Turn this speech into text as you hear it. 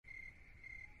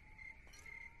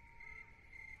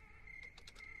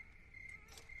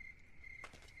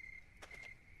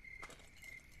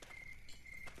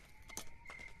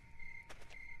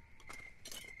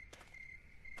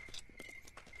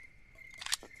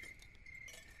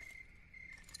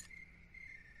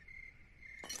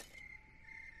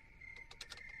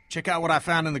Check out what I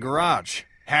found in the garage.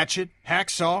 Hatchet,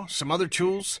 hacksaw, some other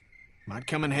tools. Might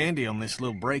come in handy on this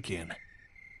little break-in.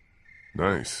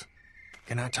 Nice.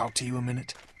 Can I talk to you a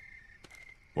minute?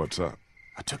 What's up?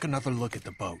 I took another look at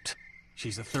the boat.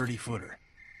 She's a 30-footer.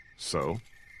 So?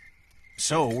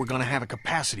 So, we're gonna have a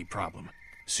capacity problem.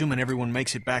 Assuming everyone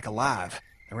makes it back alive,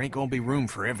 there ain't gonna be room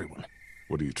for everyone.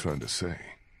 What are you trying to say?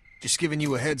 Just giving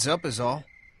you a heads up is all.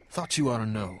 Thought you ought to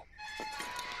know.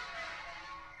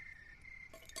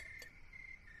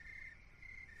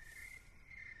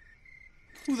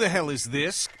 Who the hell is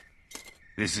this?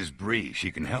 This is Bree.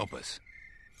 She can help us.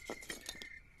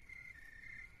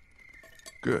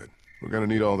 Good. We're gonna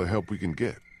need all the help we can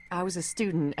get. I was a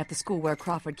student at the school where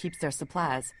Crawford keeps their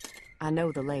supplies. I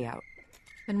know the layout.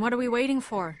 Then what are we waiting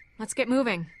for? Let's get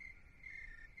moving.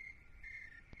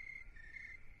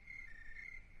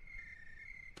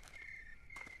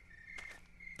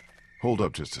 Hold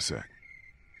up just a sec.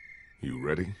 You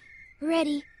ready?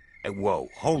 Ready. Hey, whoa,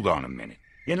 hold on a minute.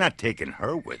 You're not taking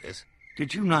her with us.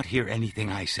 Did you not hear anything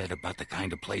I said about the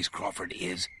kind of place Crawford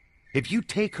is? If you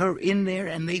take her in there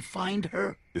and they find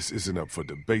her... This isn't up for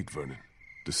debate, Vernon.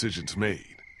 Decision's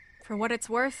made. For what it's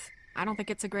worth, I don't think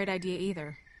it's a great idea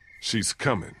either. She's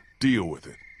coming. Deal with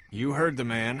it. You heard the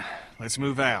man. Let's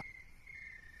move out.